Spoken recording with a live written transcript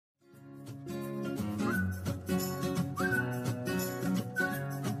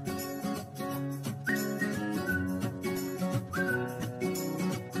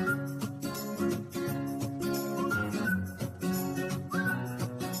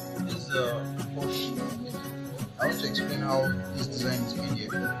the Porsche. I want to explain how this design is made here.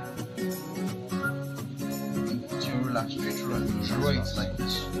 Put your ruler straight run, draw it like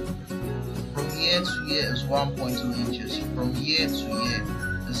this. From here to here is 1.2 inches. From here to here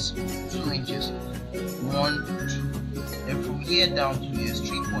is 2 inches. 1, 2. And from here down to here is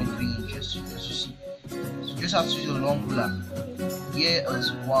 3.3 inches. As you see. So you just have to use a long ruler. Here is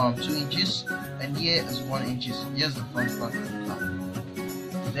 2 inches, and here is 1 inch. Here's the front.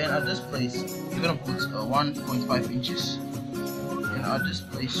 Then at this place, you're gonna put 1.5 inches. And at this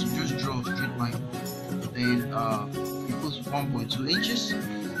place, you just draw a straight line. Then you put 1.2 inches.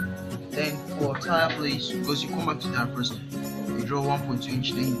 Then for tire place, because you come back to that first, you draw 1.2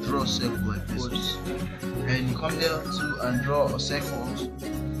 inch. Then you draw a circle like this. And you come there too and draw a circle.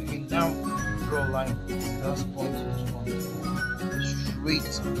 You can now draw a line. That's point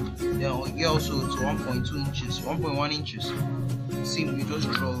straight. Then here also to 1.2 inches, 1.1 inches. See, you just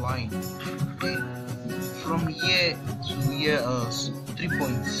draw a line. Then from here to here is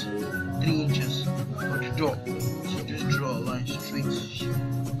 3.3 inches. What you draw? So you just draw a line straight.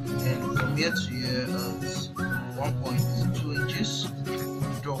 And from here to here is 1.2 inches.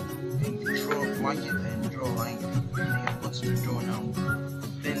 Draw. Then you draw, mark it and draw a line. And you put the draw now.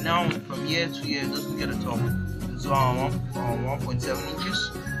 Then now from here to here, just look at the top. So 1.7 inches.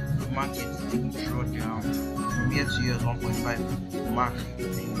 Mark it and draw down. From here to here is 1.5. Mark.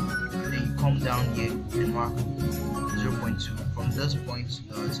 Then you come down here and mark 0.2. From this point,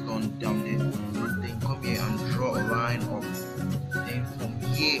 it's gone down there. Then you come here and draw a line up. Then from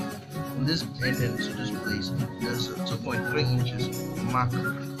here, from this end to this place, there's 2.3 inches. Mark.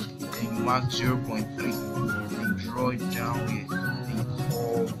 Then you mark 0.3. Then draw it down here. Then you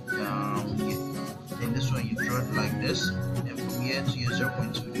fall down here. Then this one you draw it like this. And from here to here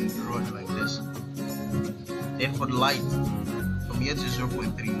 0.2, then you draw it like this. Then for the light, from here to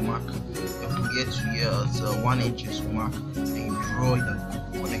 0.3 mark. And from here to here it's 1 inches mark. And you draw it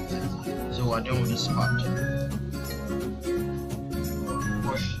and connect it. So we're done with this part.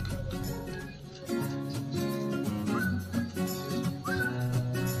 Push.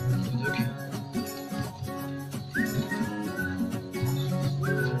 Okay.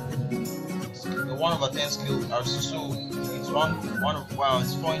 The 1/10 scale, so it's it's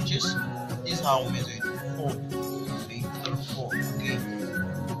 4 inches. This is how we measure it. 4. See, 4. Okay.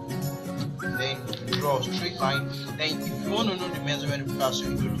 Then you draw a straight line. Then if you want to know the measurement faster,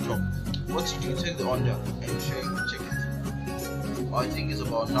 you do the top. What you do, you take the under and check it. I think it's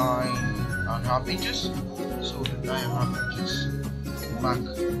about 9.5 inches. So the 9.5 inches. Mark.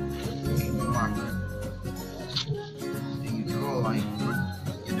 Mark. Then you draw a line.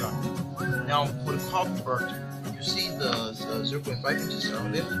 You're done. Now for the top part, you see the 0.5 inches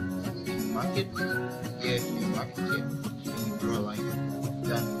around it. You mark it. Here, you mark it here. And you draw a line.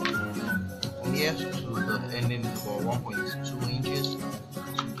 Done. From here to the ending is about 1.2 inches. So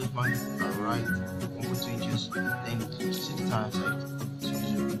you just mark right 1.2 inches. Then you see the tire side. So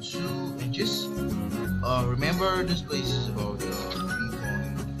 2 inches. Remember this place is about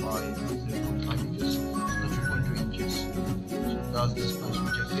 3.5 inches. So 3.3 inches. So that's this place we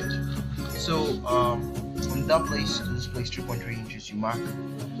just hit. So from that place to this place 3.3 inches you mark.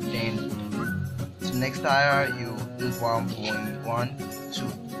 Then to the next tire you do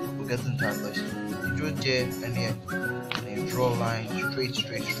 1.12. We'll get to the entire place. You draw it there and here. And you draw a line straight. You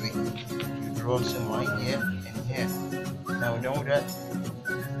draw some line here and here. Now we're done with that.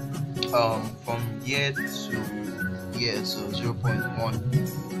 From here to here, so 0.1,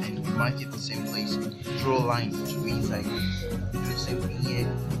 and you mark it the same place. Draw a line to be inside. Do the same thing here.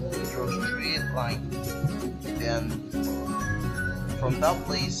 Draw a straight line. Then from that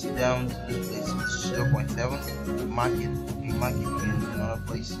place down to this place is 0.7. Mark it. You mark it in another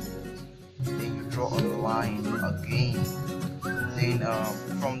place. Then you draw a line again. Then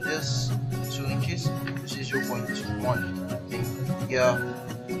from this 2 inches, this is 0.21. Then here.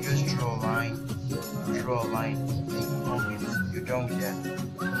 Just draw a line, then you come in, you're done with that.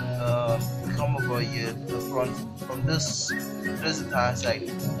 Come over here, the front, from this the tire side,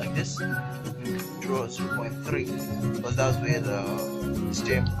 like this, draw 0.3, because that's where the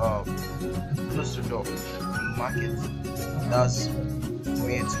stem close to the door, you mark it, that's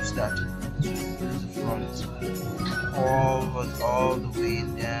where to start. So this is the front, all the way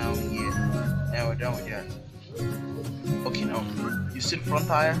down here. Now we're done with that. Okay, now you see the front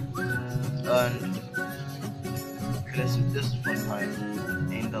tire, and this is front tire,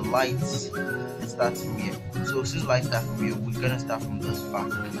 and the lights start from here. So since lights start from here, we're gonna start from this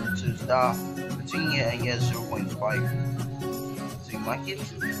back. So start between here and here 0.5. So you mark it,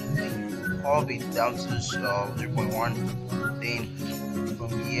 and you curve it down to 0.1. Then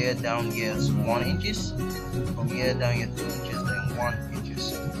from here here down here is 1 inches. From here down here 2 inches, then 1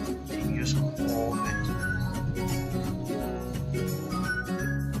 inches. You just curve it.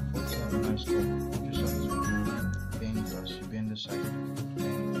 Also have a nice curve. Just have to bend as you bend the side.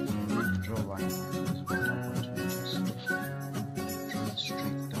 Then draw a line. It's about 1.2 inches. Draw it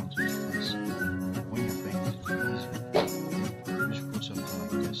straight down to the face. When you bend it, you just put something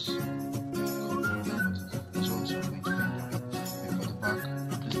like this. It's also going to bend down. And for the back,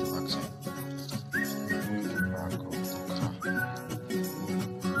 this is the back side. The back of the car. Okay,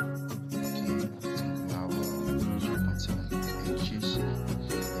 I think we have 0.7 inches.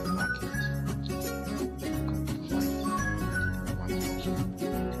 They mark it. Got the white also.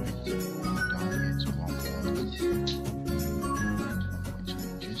 Great. Down here to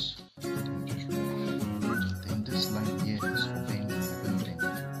 1.2 inches. Then just remove. Then this line here is for bending.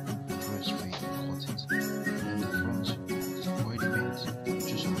 Draw it straight and cut it. And the front already bent.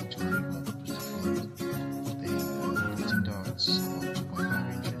 Just want to remove just the front. Then cutting down it's about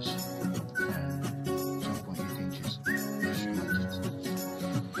 2.5 inches and 2.8 inches. Just mark it.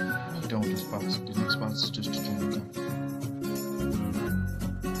 I'm done with this part. The next part is just to join the car.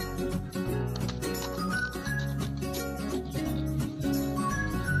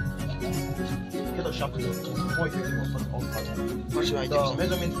 Get a sharp result before you even open all parts. Which way? The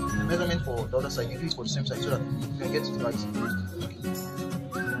measurement for the other side, you do it for the same side so that you can get it right.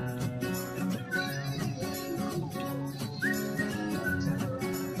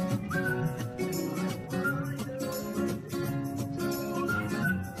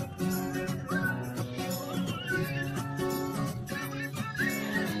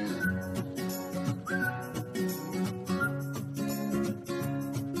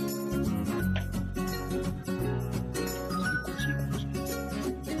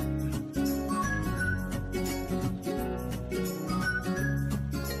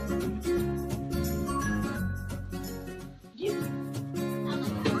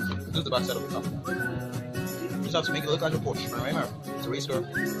 This is the back side of the car. You just have to make it look like a Porsche, right? It's a race car.